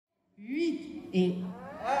8 et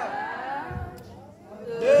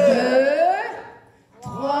 2, 3,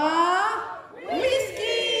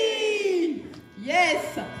 whisky! Yes!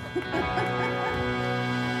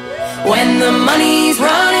 When the money's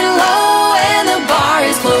running low and the bar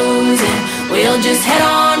is closing, we'll just head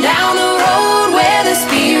on down the road where the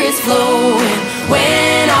spirit's flowing.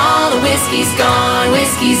 When all the whiskey's gone,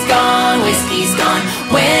 whiskey's gone, whiskey's gone.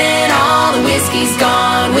 When all the whiskey's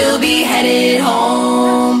gone, we'll be headed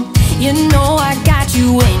home. You know I got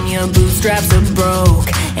you when your bootstraps are broke,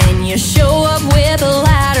 and you show up with a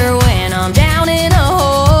ladder when I'm down in a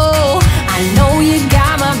hole. I know you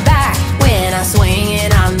got my back when I swing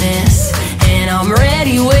and I miss, and I'm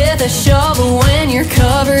ready with a shovel when you're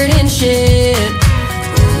covered in shit.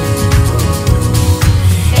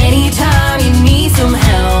 Anytime you need some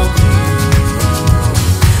help,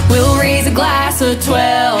 we'll raise a glass of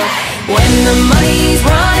 12. When the money's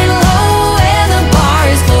running low and the bar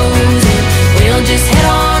is closing, we'll just head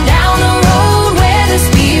on down the road where the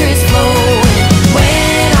spirit's flowing.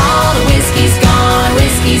 When all the whiskey's gone,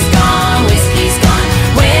 whiskey's gone, whiskey's gone.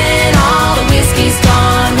 When all the whiskey's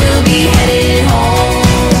gone, we'll be headed home.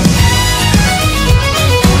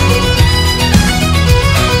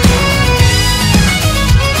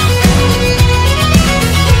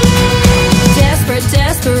 Desperate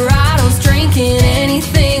desperados drinking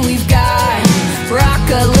anything we've got.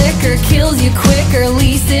 Rocka liquor kills you quicker,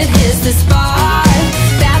 least it hits the spot.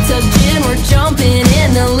 Bathtub gin, we're jumping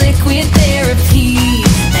in the liquid therapy.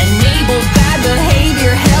 Enable bad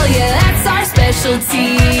behavior, hell yeah, that's our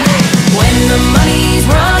specialty. When the money's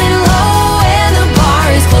running low and the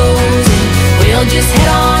bar is closing, we'll just head